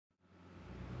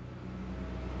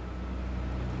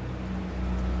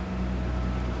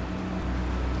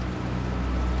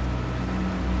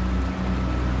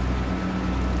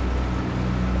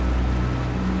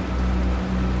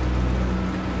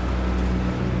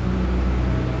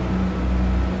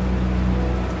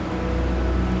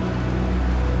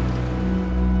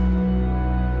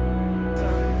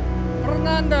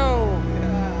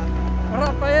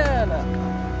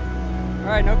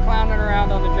right, no clowning around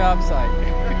on the job site.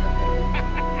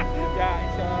 Yeah,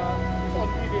 it's on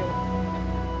video.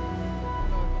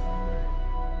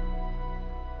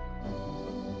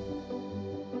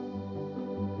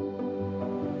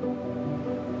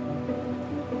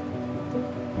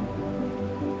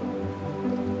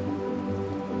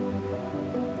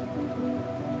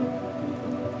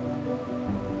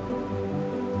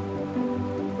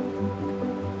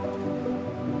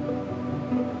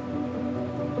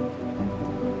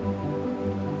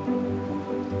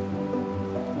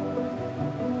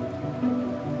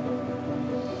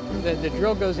 The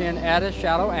drill goes in at a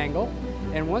shallow angle,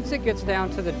 and once it gets down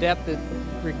to the depth that's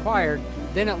required,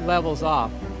 then it levels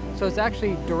off. So it's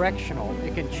actually directional.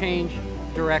 It can change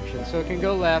direction. So it can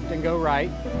go left and go right.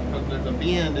 Because there's a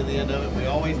bend at the end of it, we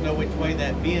always know which way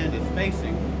that bend is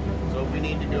facing. So if we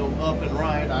need to go up and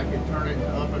right, I can turn it to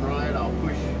up and right. I'll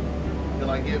push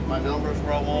till I get my numbers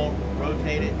where I want,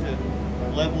 rotate it to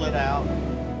level it out.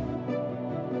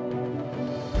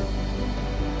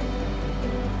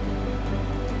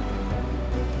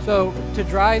 So to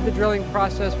dry the drilling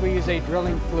process, we use a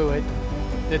drilling fluid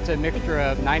that's a mixture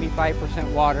of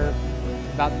 95% water,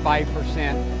 about 5%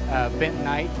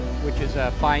 bentonite, which is a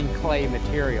fine clay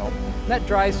material. That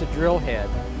dries the drill head,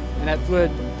 and that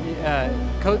fluid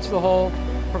coats the hole,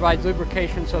 provides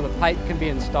lubrication so the pipe can be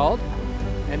installed,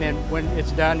 and then when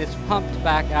it's done, it's pumped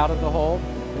back out of the hole,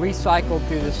 recycled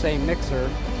through the same mixer,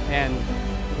 and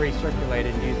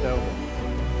recirculated and used over.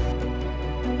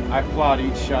 I plot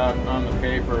each shot on the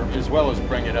paper as well as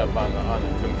bring it up on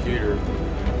the computer.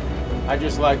 I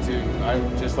just like to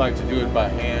do it by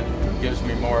hand. It gives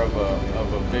me more of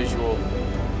a visual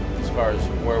as far as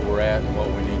where we're at and what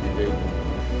we need to do.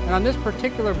 And on this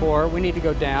particular bore, we need to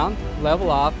go down, level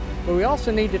off, but we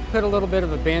also need to put a little bit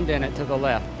of a bend in it to the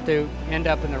left to end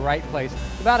up in the right place,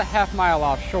 about a half mile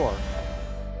offshore.